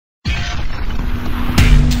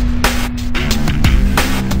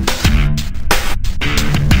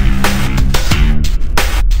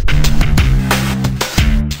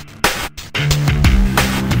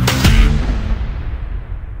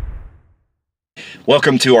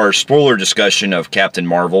Welcome to our spoiler discussion of Captain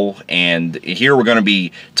Marvel, and here we're going to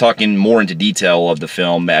be talking more into detail of the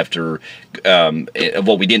film after of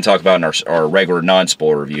what we didn't talk about in our regular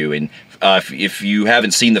non-spoiler review. And if you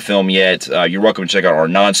haven't seen the film yet, you're welcome to check out our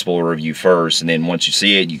non-spoiler review first, and then once you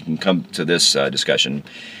see it, you can come to this discussion.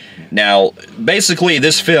 Now, basically,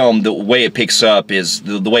 this film, the way it picks up is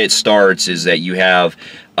the way it starts is that you have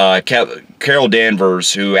Carol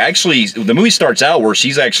Danvers, who actually, the movie starts out where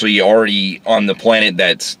she's actually already on the planet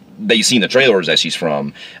that you see in the trailers that she's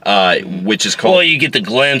from, which is called... Well, you get the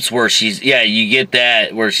glimpse where she's... Yeah, you get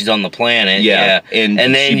that where she's on the planet. Yeah. And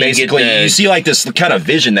then you see like this kind of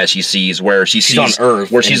vision that she sees where she's on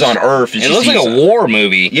Earth. Where she's on Earth. And it looks like a war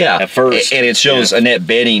movie at first. And it shows Annette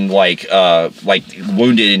Bening like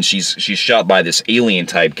wounded, and she's shot by this alien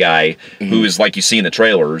type guy who is like you see in the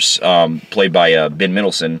trailers, played by Ben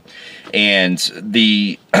Mendelsohn. And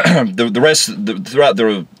the rest throughout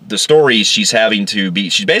the story, she's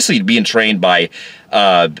basically being trained by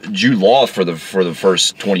Jude Law for the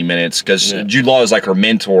first 20 minutes, because Jude Law is like her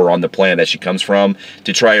mentor on the planet that she comes from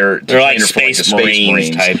to try her. They're like space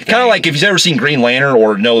marines type. Kind of like if you've ever seen Green Lantern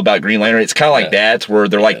or know about Green Lantern, it's kind of like that, where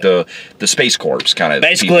they're like the Space Corps kind of.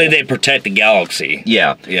 Basically, they protect the galaxy.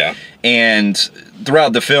 Yeah, yeah. And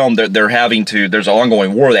throughout the film, there's an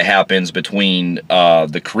ongoing war that happens between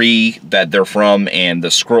the Kree that they're from and the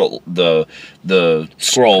Skrulls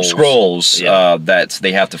that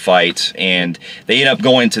they have to fight, and they end up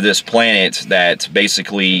going to this planet that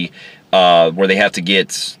basically where they have to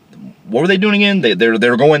get, what were they doing again?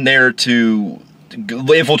 They're going there to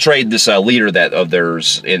infiltrate this leader of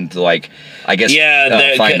theirs, and to, like, I guess,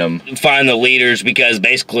 find the leaders, because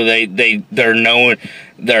basically they're known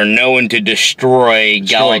to destroy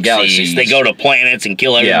galaxies. They go to planets and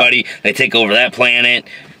kill everybody. Yeah. They take over that planet.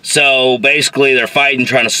 So basically they're fighting,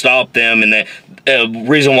 trying to stop them, and the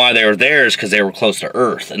reason why they were there is because they were close to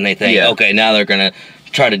Earth, and they think, okay, now they're gonna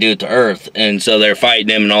try to do it to Earth, and so they're fighting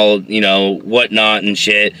them and all, whatnot and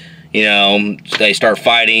shit. They start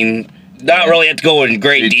fighting. Not really have to go in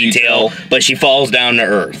great detail, but she falls down to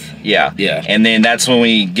Earth. Yeah. Yeah. And then that's when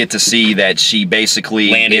we get to see that she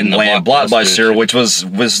basically landed in Blockbuster, which was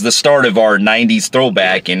the start of our 90s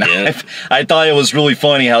throwback. And I thought it was really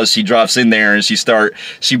funny how she drops in there and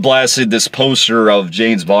she blasted this poster of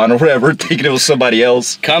James Bond or whatever, thinking it was somebody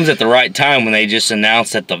else. Comes at the right time when they just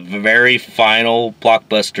announced that the very final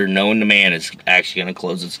Blockbuster known to man is actually going to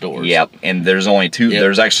close its doors. Yep. And there's only two. Yep.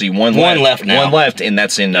 There's actually one left now. One left, and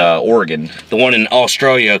that's in Oregon. The one in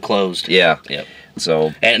Australia closed. Yeah. Yep.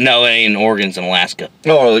 So. No, it ain't in Oregon. It's in Alaska.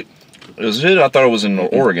 Oh, is it? I thought it was in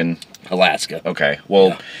Oregon. Alaska. Okay.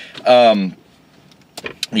 Well,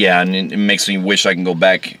 yeah, and it makes me wish I can go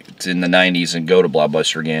back in the 90s and go to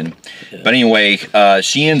Blockbuster again. Yeah. But anyway,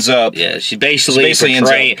 she ends up... Yeah, she basically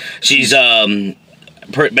she's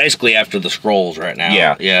basically after the Skrulls right now.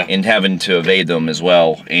 Yeah, yeah, and having to evade them as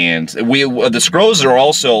well. And the Skrulls are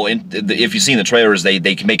also, if you've seen the trailers, they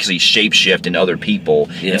can basically shapeshift into other people.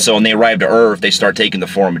 Yeah. And so when they arrive to Earth, they start taking the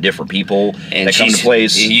form of different people that come to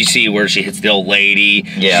place. And you see where she hits the old lady.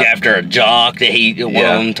 Yeah. She's after a jock that one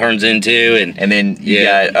of them turns into. And then you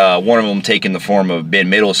got one of them taking the form of Ben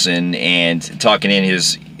Mendelsohn and talking in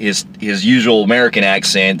his usual American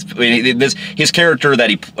accent. I mean, his character that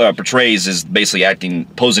he portrays is basically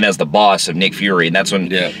posing as the boss of Nick Fury, and that's when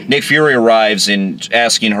Nick Fury arrives and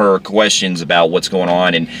asking her questions about what's going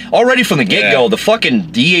on. And already from the get-go, the fucking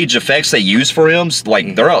de-age effects they use for him,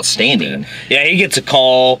 like, they're outstanding. Yeah, he gets a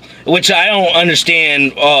call, which I don't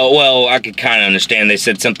understand. Well, I could kind of understand. They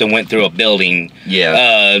said something went through a building.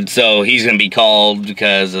 Yeah. So he's gonna be called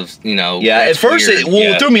because of Yeah. At first,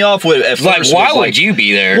 it threw me off with. Why would you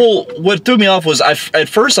be there? Well, what threw me off was at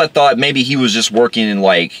first I thought maybe he was just working in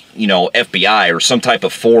FBI or some type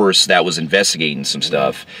of force that was investigating some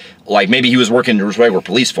stuff. Like maybe he was working in a regular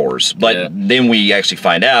police force. But then we actually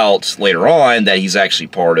find out later on that he's actually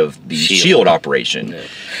part of the SHIELD operation. Yeah.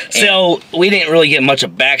 So we didn't really get much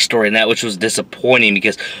of backstory in that, which was disappointing,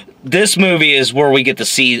 because this movie is where we get to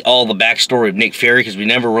see all the backstory of Nick Fury, because we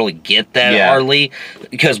never really get that hardly,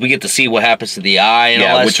 because we get to see what happens to the eye and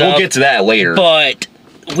all that stuff. We'll get to that later. But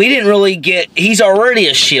we didn't really get... He's already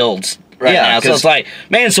a SHIELD now, so it's like,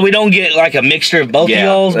 man, so we don't get like a mixture of both of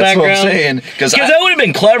y'all's background. That's what I'm saying. Because that would have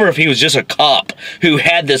been clever if he was just a cop who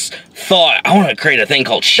had this thought, I want to create a thing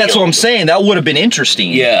called SHIELD. That's what I'm saying. That would have been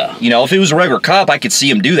interesting. Yeah. If he was a regular cop, I could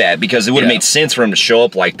see him do that, because it would have made sense for him to show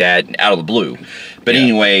up like that out of the blue. But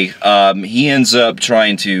anyway, he ends up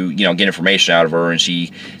trying to, get information out of her, and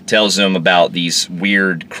she tells him about these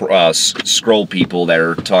weird Skrull people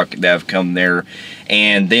that have come there,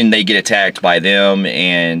 and then they get attacked by them,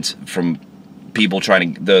 and from people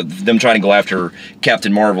trying to them trying to go after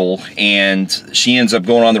Captain Marvel, and she ends up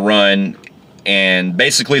going on the run. And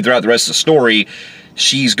basically, throughout the rest of the story,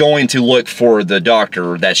 she's going to look for the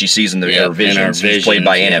Doctor that she sees in her visions, who's played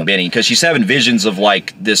by Anna Bening, because she's having visions of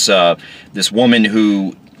like this woman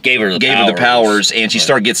who gave her the powers, and she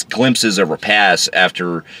gets glimpses of her past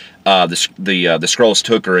after the Skrulls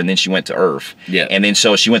took her, and then she went to Earth. Yeah. And then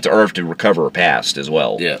so she went to Earth to recover her past as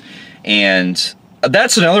well. Yeah. And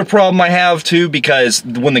that's another problem I have too, because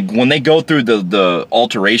when they go through the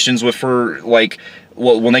alterations with her, like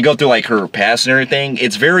when they go through like her past and everything,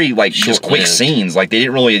 it's very like just quick scenes. Like they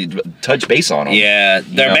didn't really touch base on them. Yeah,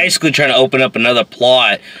 they're basically trying to open up another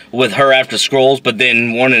plot with her after Skrulls, but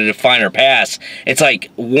then wanting to find her past. It's like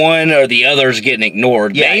one or the other's getting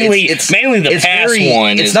ignored. Yeah, mainly the past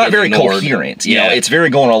one. It's not very coherent. You know, it's very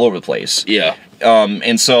going all over the place. Yeah.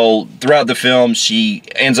 And so throughout the film, she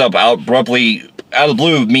ends up abruptly, out of the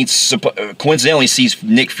blue, coincidentally sees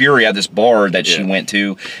Nick Fury at this bar that she went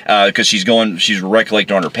to, because she's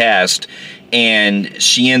recollecting on her past, and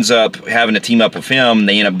she ends up having to team up with him.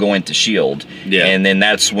 They end up going to S.H.I.E.L.D. Yeah. And then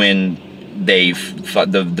that's when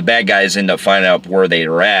the bad guys end up finding out where they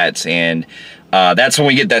are at, and that's when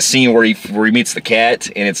we get that scene where he meets the cat,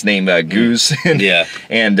 and it's named Goose.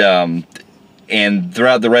 And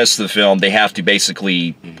throughout the rest of the film, they have to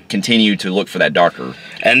basically continue to look for that Doctor.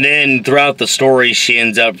 And then throughout the story, she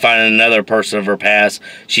ends up finding another person of her past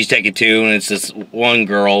she's taken to, and it's this one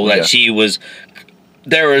girl that she was...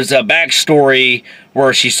 There was a backstory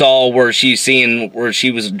where she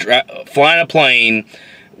was flying a plane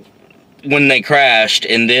when they crashed,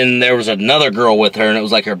 and then there was another girl with her, and it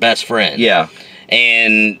was like her best friend. Yeah.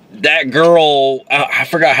 And that girl, I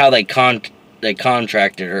forgot how they contacted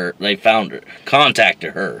her.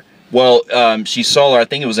 Contacted her. Well, she saw her, I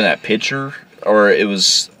think it was in that picture, or it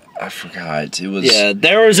was, I forgot. It was... Yeah,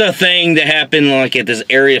 there was a thing that happened like at this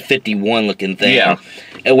Area 51 looking thing. Yeah.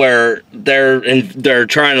 Where they're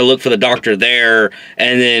trying to look for the Doctor there,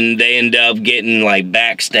 and then they end up getting like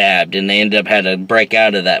backstabbed, and they end up had to break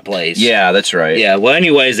out of that place. Yeah, that's right. Yeah, well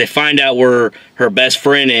anyways, they find out where her best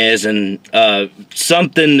friend is, and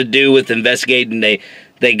something to do with investigating,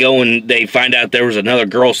 they go and they find out there was another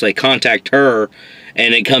girl, so they contact her,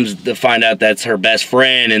 and it comes to find out that's her best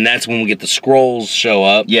friend, and that's when we get the Skrulls show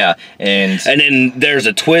up. Yeah, and then there's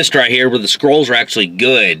a twist right here where the Skrulls are actually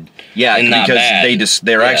good. Yeah, and not bad.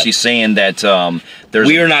 They're actually saying that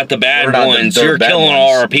we are not the bad ones. You're killing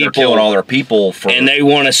all our people. They're killing all our people and they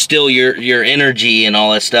want to steal your energy and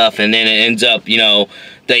all that stuff. And then it ends up,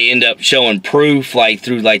 they end up showing proof like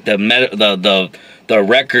through like the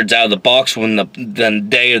records out of the box when the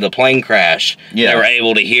day of the plane crash. Yeah. They were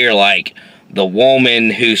able to hear like the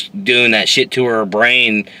woman who's doing that shit to her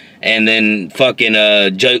brain, and then fucking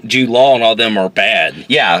Jude Law and all them are bad.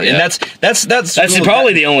 Yeah, and that's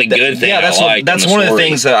probably the only good thing. Yeah, that's one of the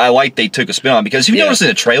things that I like they took a spin on, because if you notice in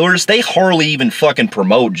the trailers, they hardly even fucking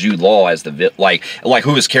promote Jude Law as the like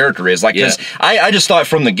who his character is. Like, because I just thought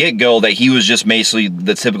from the get go that he was just basically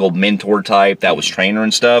the typical mentor type that was trainer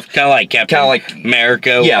and stuff. Kind of like Captain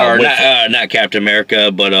America. Yeah, or not Captain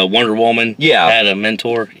America, but Wonder Woman. Yeah, had a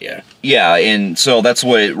mentor. Yeah. Yeah, and so that's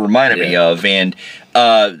what it reminded me of, and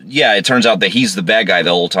it turns out that he's the bad guy the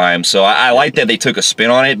whole time. So I like that they took a spin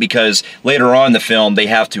on it, because later on in the film they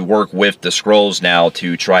have to work with the Skrulls now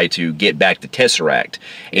to try to get back the Tesseract,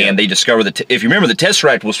 and they discover that if you remember, the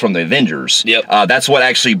Tesseract was from the Avengers. Yep. That's what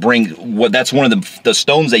actually that's one of the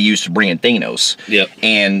stones they used to bring in Thanos. Yep.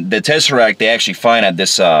 And the Tesseract they actually find at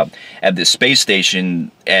this space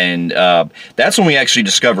station, and that's when we actually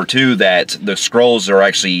discover too that the Skrulls are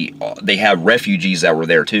actually they have refugees that were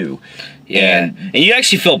there too. Yeah, and you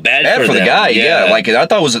actually feel bad for the guy. Yeah, like I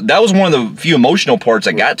thought that was one of the few emotional parts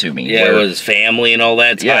that got to me. Yeah, where his family and all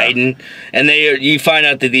that's hiding, and you find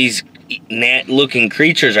out that these gnat-looking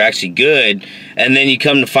creatures are actually good, and then you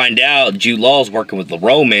come to find out Jude Law's working with the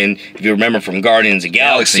Roman, if you remember from Guardians of the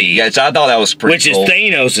Galaxy. Yeah, I thought that was pretty cool. Which is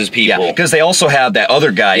Thanos' people. Yeah, because they also have that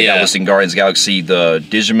other guy that was in Guardians of the Galaxy, the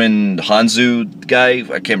Digimon Hanzo guy.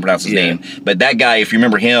 I can't pronounce his name, but that guy, if you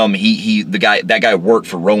remember him, that guy worked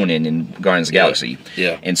for Ronan in Guardians of the Galaxy.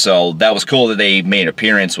 Yeah. And so that was cool that they made an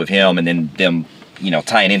appearance with him, and then them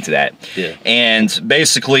tying into that. Yeah. And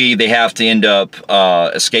basically, they have to end up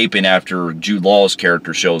escaping after Jude Law's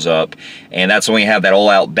character shows up, and that's when we have that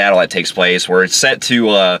all-out battle that takes place, where it's set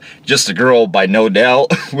to Just a Girl by No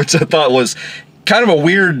Doubt, which I thought was kind of a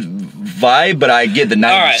weird vibe, but I get the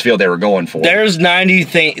 90s feel they were going for. There's 90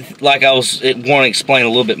 things, like I want to explain a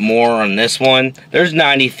little bit more on this one. There's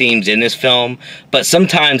 90 themes in this film, but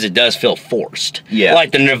sometimes it does feel forced. Yeah.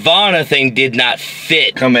 Like the Nirvana thing did not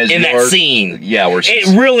fit in that scene. Yeah,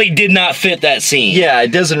 it really did not fit that scene. Yeah,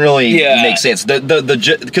 it doesn't really make sense.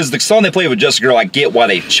 Because the song they played with Just a Girl, I get why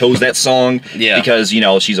they chose that song. Yeah. Because, you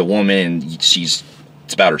know, she's a woman and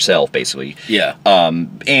it's about herself, basically. Yeah.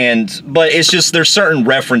 But it's just, there's certain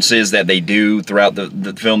references that they do throughout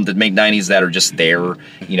the film that make 90s that are just there,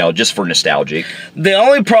 you know, just for nostalgic. The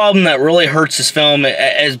only problem that really hurts this film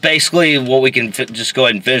is basically what we can just go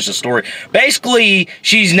ahead and finish the story. Basically,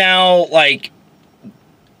 she's now, like,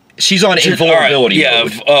 she's on invulnerability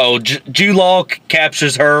mode. Oh, Jude Law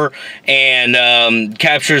captures her and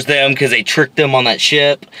captures them because they tricked them on that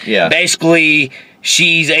ship. Yeah. Basically,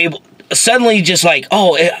 she's able... Suddenly, just like,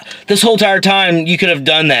 oh, this whole entire time you could have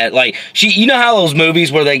done that. Like, you know how those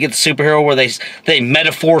movies where they get the superhero where they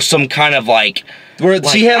metaphor some kind of like. Where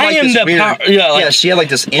she had like this weird, she had like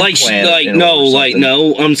this implant.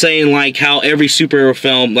 No. I'm saying like how every superhero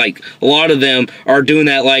film, like a lot of them are doing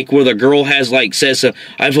that, like where the girl has like says,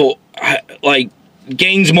 like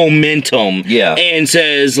gains momentum, and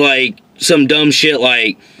says like some dumb shit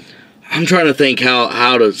like, I'm trying to think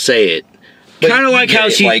how to say it. Kind of like how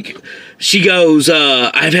she goes,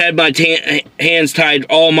 I've had my hands tied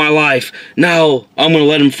all my life. Now I'm going to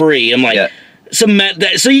let them free. I'm like, so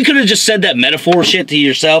you could have just said that metaphor shit to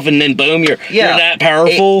yourself and then boom, you're that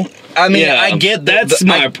powerful. I get that's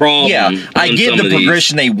my problem. Yeah, I get the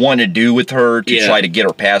progression they want to do with her to try to get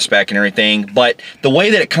her past back and everything, but the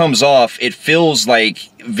way that it comes off, it feels like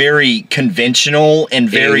very conventional and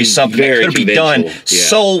very something that could be done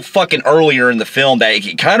so fucking earlier in the film that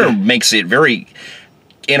it kind of makes it very,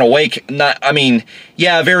 in a way,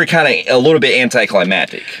 very kind of a little bit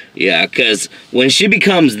anticlimactic. Yeah, because when she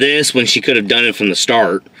becomes this, when she could have done it from the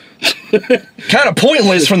start, kind of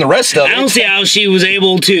pointless from the rest of it. I don't see how she was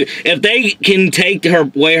able to, if they can take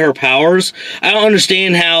away her powers, I don't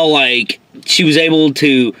understand how, like, she was able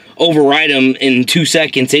to override them in 2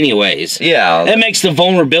 seconds anyways. Yeah. That makes the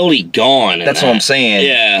vulnerability gone. That's what I'm saying.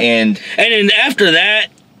 Yeah. And then after that,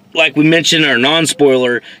 like we mentioned, our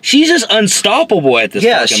non-spoiler, she's just unstoppable at this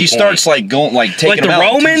point. Yeah, she starts like going, like taking them out.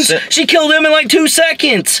 Like the Romans, she killed them in like 2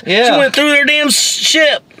 seconds. Yeah. She went through their damn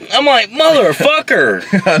ship. I'm like, motherfucker.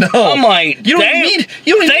 I know. I'm like,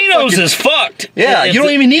 Thanos is fucked. Yeah, you don't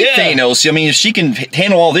even need Thanos. I mean, if she can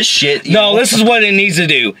handle all this shit. No, this is what it needs to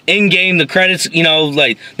do. In-game, the credits, you know,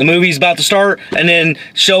 like the movie's about to start, and then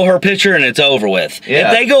show her picture and it's over with.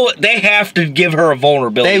 Yeah. If they have to give her a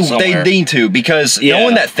vulnerability somewhere. They need to, because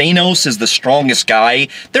knowing that Thanos is the strongest guy,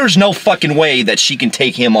 there's no fucking way that she can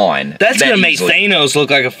take him on. That's going to make Thanos look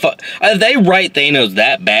like a if they write Thanos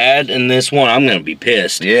that bad in this one, I'm going to be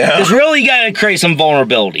pissed. Yeah. Because really, you got to create some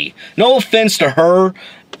vulnerability. No offense to her,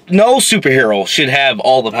 no superhero should have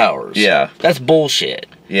all the powers. Yeah. That's bullshit.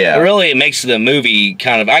 Yeah. But really, it makes the movie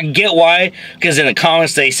kind of... I get why, because in the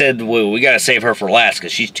comments they said, well, we got to save her for last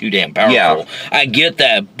because she's too damn powerful. Yeah. I get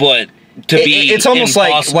that, but... It's almost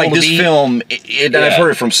like this film, and I've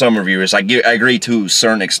heard it from some reviewers, I agree to a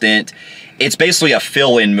certain extent, it's basically a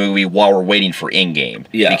fill-in movie while we're waiting for Endgame.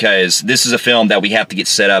 Yeah. Because this is a film that we have to get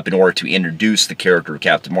set up in order to introduce the character of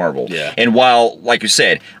Captain Marvel. Yeah. And while, like you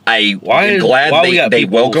said, I'm glad they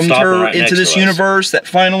welcomed her into this universe that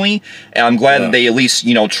finally, and I'm glad that they at least,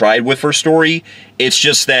 you know, tried with her story. It's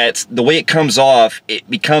just that the way it comes off, it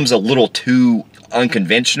becomes a little too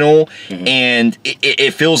unconventional, and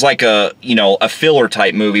it feels like a filler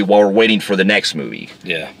type movie while we're waiting for the next movie.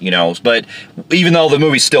 Yeah, you know. But even though the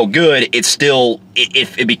movie's still good, it's still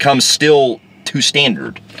it becomes still too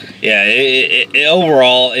standard. Yeah,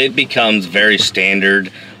 overall it becomes very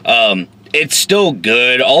standard. It's still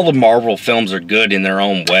good. All the Marvel films are good in their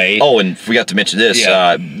own way. Oh, and forgot to mention this.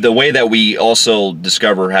 The way that we also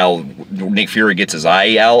discover how Nick Fury gets his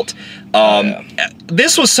eye out.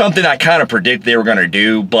 This was something I kind of predicted they were going to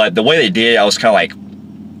do, but the way they did it, I was kind of like,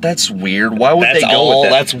 that's weird. Why would they go with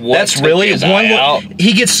that? That's really one.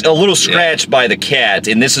 He gets a little scratched by the cat,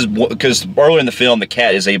 and this is because earlier in the film, the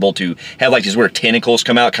cat is able to have like these weird tentacles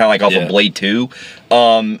come out, kind of like off of Blade 2.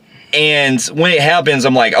 And when it happens,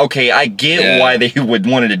 I'm like, okay, I get why they would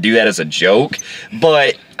wanted to do that as a joke,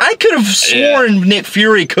 but I could have sworn Nick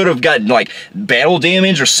Fury could have gotten like battle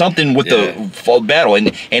damage or something with the battle,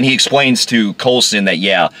 and he explains to Coulson that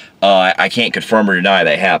I can't confirm or deny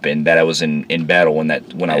that happened. That I was in battle when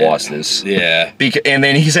I watched this. Yeah. And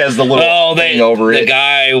then he says the little thing over it. The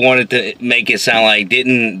guy wanted to make it sound like,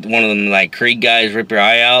 didn't one of them like Creek guys rip your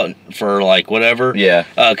eye out for like whatever? Yeah.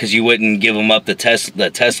 Because you wouldn't give him up the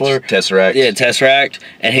Tesseract. Yeah, Tesseract,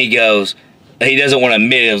 and he goes. He doesn't want to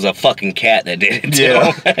admit it was a fucking cat that did it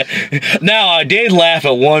to him. Now, I did laugh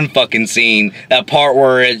at one fucking scene, that part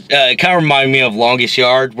where it kind of reminded me of Longest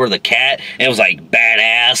Yard, where the cat, and it was like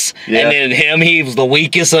badass, and then he was the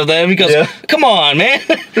weakest of them. He goes, come on, man,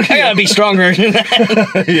 I gotta be stronger than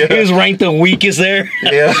that. He was ranked the weakest there.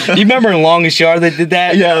 Yeah. You remember in Longest Yard they did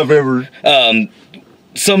that? Yeah, I remember.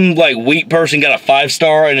 Some like weak person got a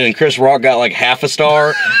 5-star, and then Chris Rock got like half a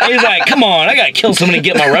star. And he's like, "Come on, I gotta kill somebody to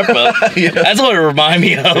get my rep up." That's what it reminded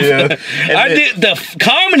me of. Yeah. The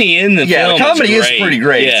comedy in the film. The comedy is pretty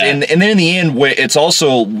great. Yeah. And then in the end, it's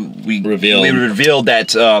also we revealed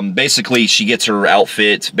that basically she gets her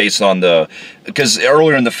outfit based on because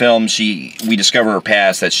earlier in the film we discover her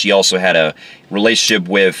past, that she also had a relationship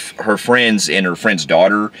with her friends and her friend's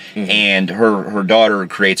daughter, and her daughter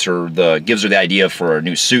gives her the idea for a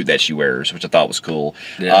new suit that she wears, which I thought was cool.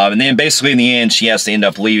 And then basically in the end she has to end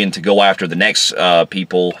up leaving to go after the next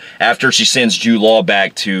people after she sends Jude Law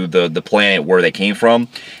back to the planet where they came from,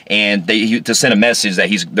 and to send a message that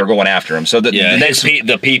they're going after him. So the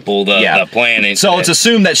planet. So it's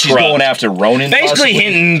assumed that she's going after Ronan, basically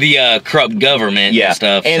hinting the corrupt government and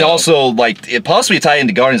stuff. And also like it possibly tie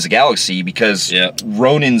into Guardians of the Galaxy, because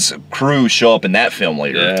Ronan's crew show up in that film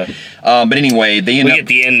later. But anyway, we get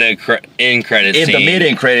the end credits scene. The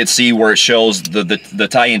mid-end credits scene where it shows the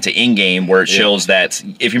tie-in to Endgame, where it shows that,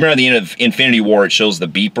 if you remember the end of Infinity War, it shows the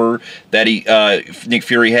beeper that Nick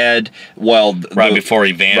Fury had right before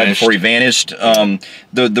he vanished.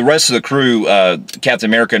 The rest of the crew, Captain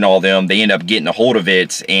America and all them, they end up getting a hold of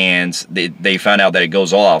it, and they find out that it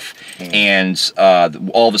goes off, and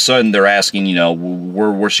all of a sudden they're asking,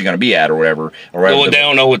 where's she going to be at, or whatever. Well, they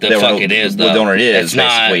don't know what the fuck it is, though. They don't know what it is,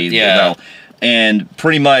 basically. And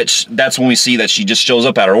pretty much that's when we see that she just shows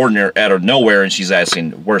up out of nowhere, and she's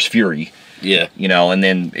asking, "Where's Fury?" Yeah. And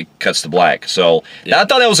then it cuts to black. So I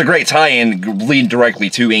thought that was a great tie-in leading directly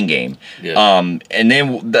to Endgame. And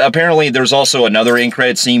then apparently there's also another end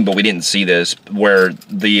credit scene, but we didn't see this, where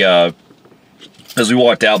as we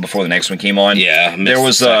walked out before the next one came on, there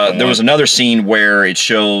was another scene where it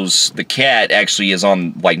shows the cat actually is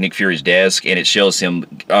on like Nick Fury's desk, and it shows him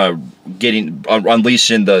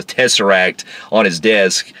unleashing the Tesseract on his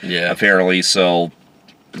desk. Apparently. So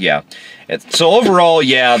so overall,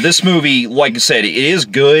 this movie, like I said, it is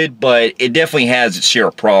good, but it definitely has its share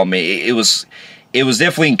of problem. It was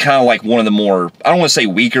definitely kind of like one of the more, I don't want to say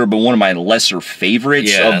weaker, but one of my lesser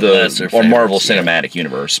favorites of the Marvel Cinematic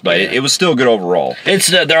Universe. But it was still good overall.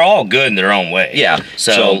 They're all good in their own way. Yeah.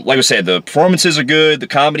 So like I said, the performances are good, the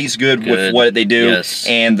comedy's good with what they do,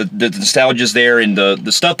 and the nostalgia's there, and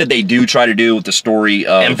the stuff that they do try to do with the story.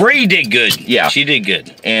 And Brie did good. Yeah. She did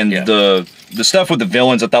good. And the stuff with the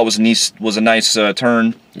villains I thought was a nice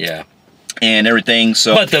turn. Yeah. And everything,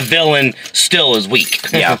 but the villain still is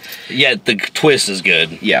weak. Yet the twist is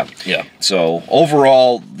good. Yeah. So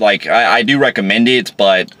overall, like I do recommend it,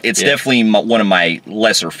 but it's definitely one of my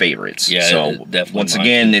lesser favorites. So definitely. Once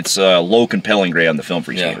again, it's a low compelling grade on the Film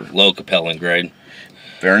Phreeks meter. Low compelling grade.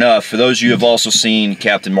 Fair enough. For those of you who have also seen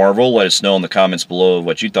Captain Marvel, let us know in the comments below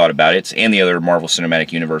what you thought about it and the other Marvel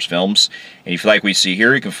Cinematic Universe films. And if you like what you see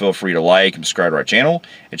here, you can feel free to like and subscribe to our channel,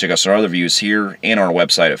 and check out some other reviews here and on our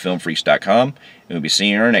website at filmphreeks.com. And we'll be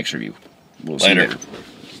seeing you in our next review. We'll see you later.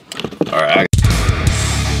 All right.